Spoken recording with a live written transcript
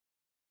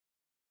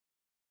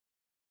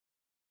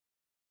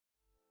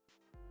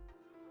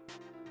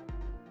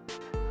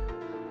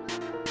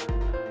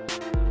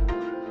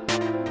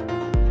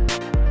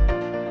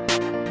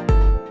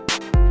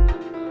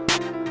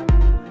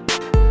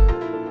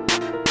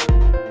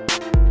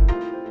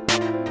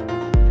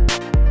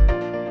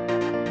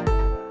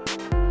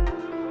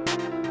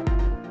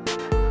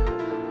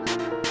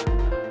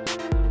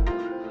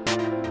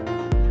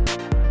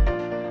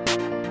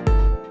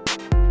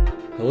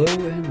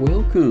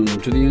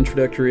Welcome to the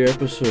introductory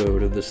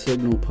episode of the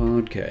Signal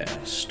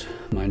Podcast.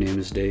 My name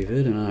is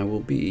David, and I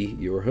will be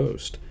your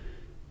host.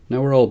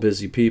 Now, we're all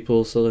busy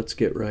people, so let's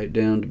get right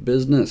down to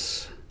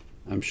business.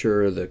 I'm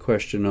sure the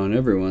question on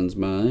everyone's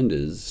mind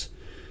is,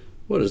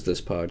 what is this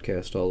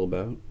podcast all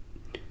about?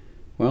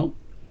 Well,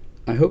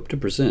 I hope to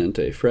present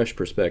a fresh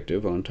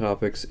perspective on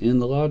topics in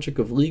the logic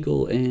of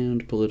legal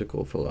and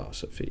political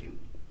philosophy.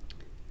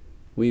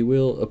 We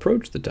will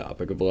approach the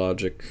topic of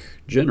logic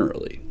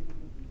generally,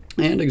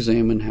 and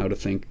examine how to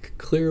think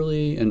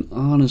clearly and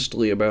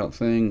honestly about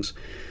things,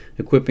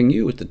 equipping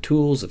you with the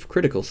tools of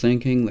critical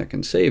thinking that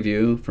can save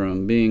you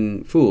from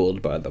being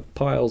fooled by the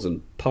piles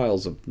and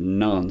piles of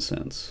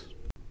nonsense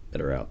that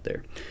are out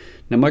there.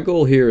 Now, my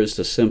goal here is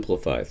to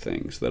simplify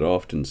things that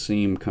often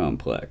seem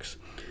complex,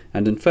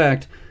 and in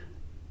fact,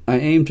 I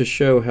aim to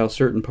show how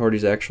certain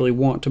parties actually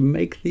want to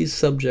make these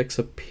subjects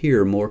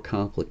appear more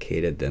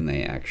complicated than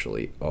they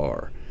actually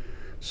are,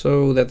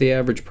 so that the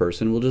average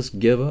person will just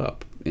give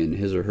up in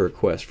his or her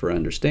quest for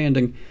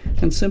understanding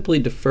and simply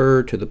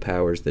defer to the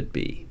powers that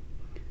be.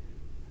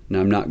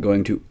 Now, I'm not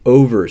going to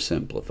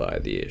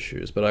oversimplify the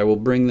issues, but I will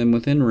bring them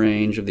within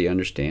range of the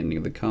understanding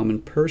of the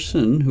common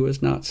person who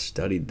has not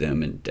studied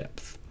them in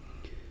depth.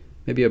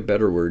 Maybe a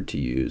better word to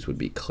use would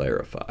be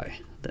clarify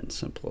than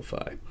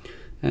simplify.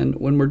 And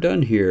when we're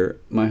done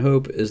here, my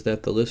hope is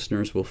that the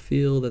listeners will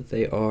feel that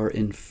they are,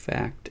 in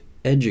fact,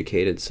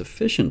 educated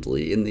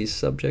sufficiently in these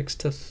subjects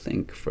to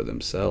think for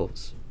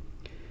themselves.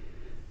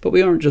 But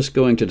we aren't just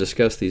going to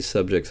discuss these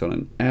subjects on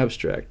an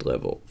abstract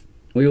level.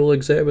 We will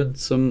examine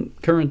some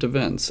current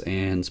events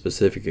and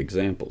specific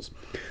examples.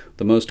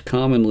 The most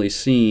commonly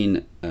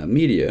seen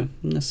media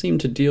seem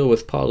to deal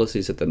with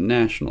policies at the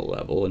national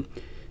level, and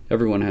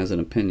everyone has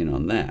an opinion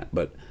on that.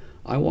 But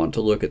I want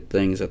to look at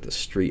things at the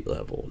street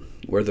level,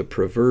 where the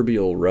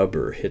proverbial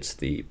rubber hits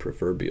the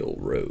proverbial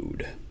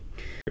road.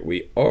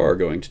 We are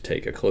going to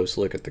take a close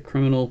look at the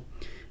criminal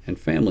and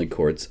family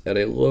courts at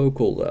a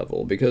local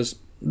level, because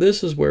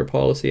this is where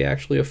policy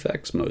actually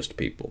affects most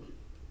people.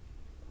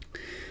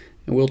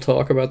 And we'll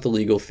talk about the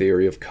legal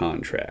theory of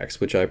contracts,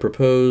 which I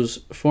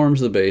propose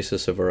forms the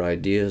basis of our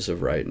ideas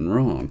of right and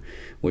wrong,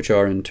 which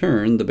are in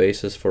turn the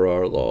basis for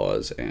our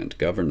laws and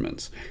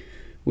governments.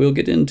 We'll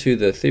get into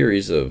the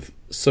theories of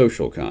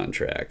social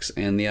contracts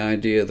and the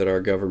idea that our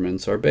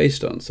governments are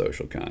based on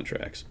social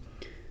contracts.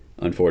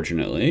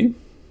 Unfortunately,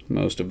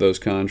 most of those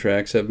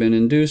contracts have been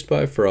induced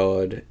by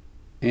fraud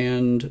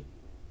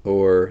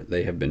or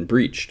they have been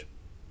breached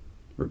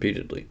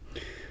repeatedly.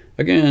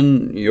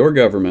 Again, your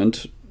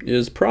government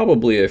is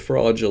probably a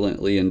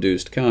fraudulently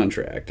induced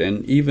contract,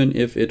 and even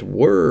if it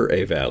were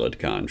a valid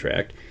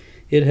contract,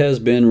 it has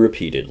been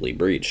repeatedly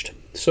breached.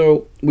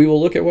 So we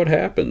will look at what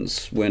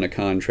happens when a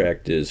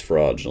contract is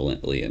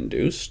fraudulently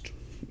induced,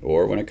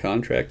 or when a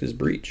contract is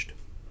breached.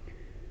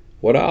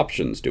 What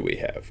options do we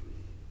have?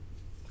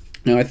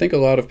 Now, I think a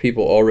lot of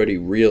people already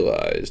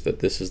realize that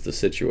this is the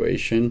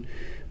situation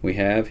we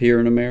have here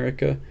in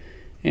America,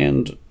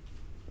 and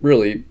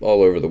really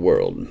all over the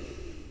world.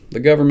 The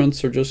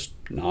governments are just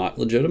not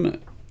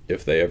legitimate,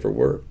 if they ever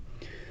were.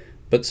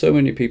 But so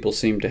many people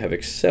seem to have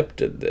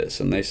accepted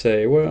this, and they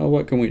say, well,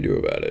 what can we do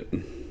about it?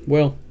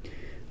 Well,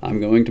 I'm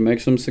going to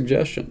make some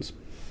suggestions,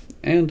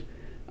 and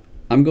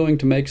I'm going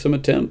to make some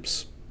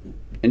attempts,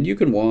 and you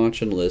can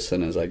watch and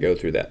listen as I go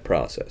through that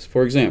process.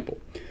 For example,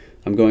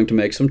 I'm going to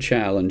make some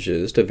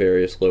challenges to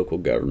various local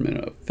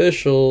government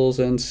officials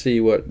and see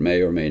what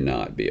may or may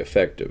not be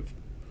effective.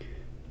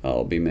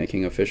 I'll be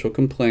making official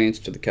complaints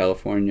to the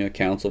California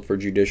Council for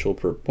Judicial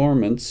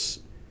Performance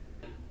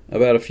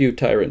about a few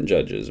tyrant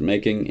judges,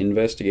 making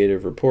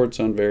investigative reports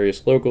on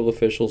various local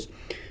officials,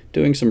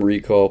 doing some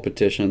recall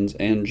petitions,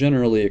 and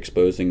generally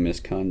exposing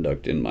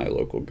misconduct in my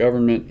local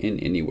government in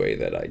any way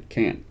that I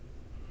can.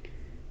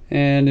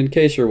 And in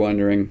case you're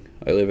wondering,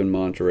 I live in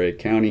Monterey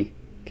County,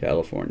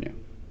 California.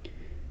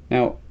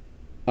 Now,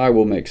 I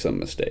will make some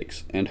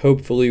mistakes, and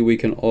hopefully we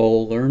can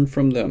all learn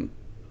from them.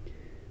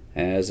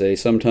 As a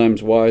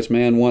sometimes wise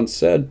man once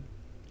said,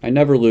 I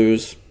never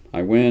lose,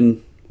 I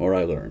win, or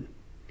I learn.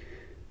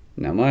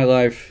 Now, my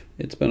life,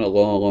 it's been a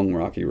long,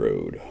 rocky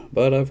road,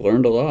 but I've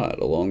learned a lot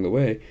along the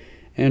way,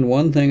 and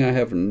one thing I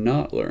have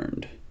not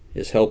learned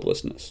is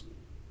helplessness.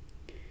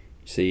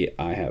 See,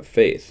 I have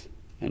faith,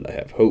 and I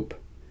have hope,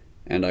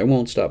 and I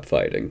won't stop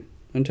fighting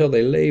until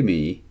they lay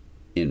me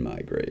in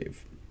my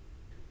grave.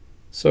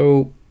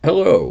 So,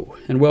 hello,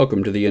 and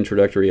welcome to the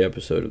introductory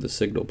episode of the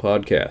Signal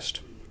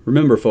Podcast.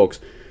 Remember, folks,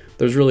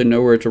 there's really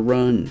nowhere to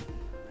run,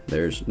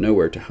 there's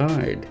nowhere to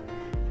hide,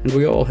 and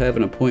we all have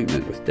an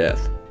appointment with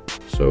death.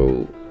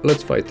 So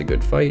let's fight the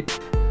good fight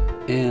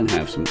and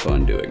have some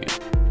fun doing it.